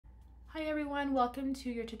Hi everyone, welcome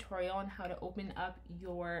to your tutorial on how to open up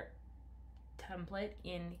your template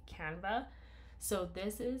in Canva. So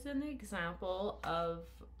this is an example of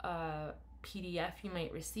a PDF you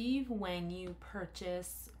might receive when you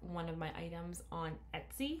purchase one of my items on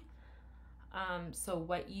Etsy.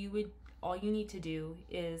 All you need to do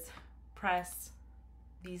is press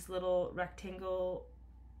these little rectangle,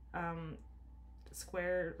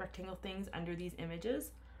 square rectangle things under these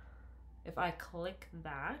images. If I click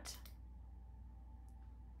that,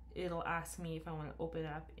 it'll ask me if I want to open it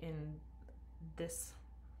up in this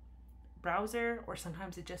browser, or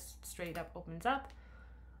sometimes it just straight up opens up.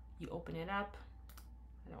 You open it up.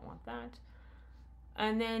 I don't want that.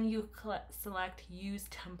 And then you select use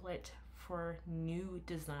template for new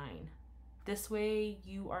design. This way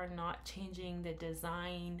you are not changing the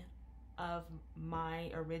design of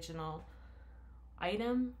my original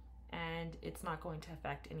item, and it's not going to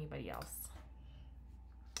affect anybody else.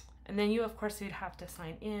 And then you, of course, you'd have to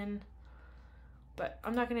sign in, but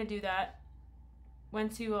I'm not going to do that.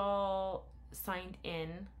 Once you all signed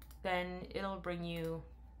in, then it'll bring you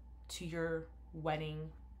to your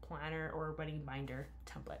wedding planner or wedding binder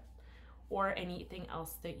template, or anything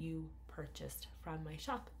else that you purchased from my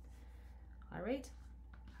shop. All right,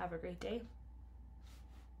 have a great day.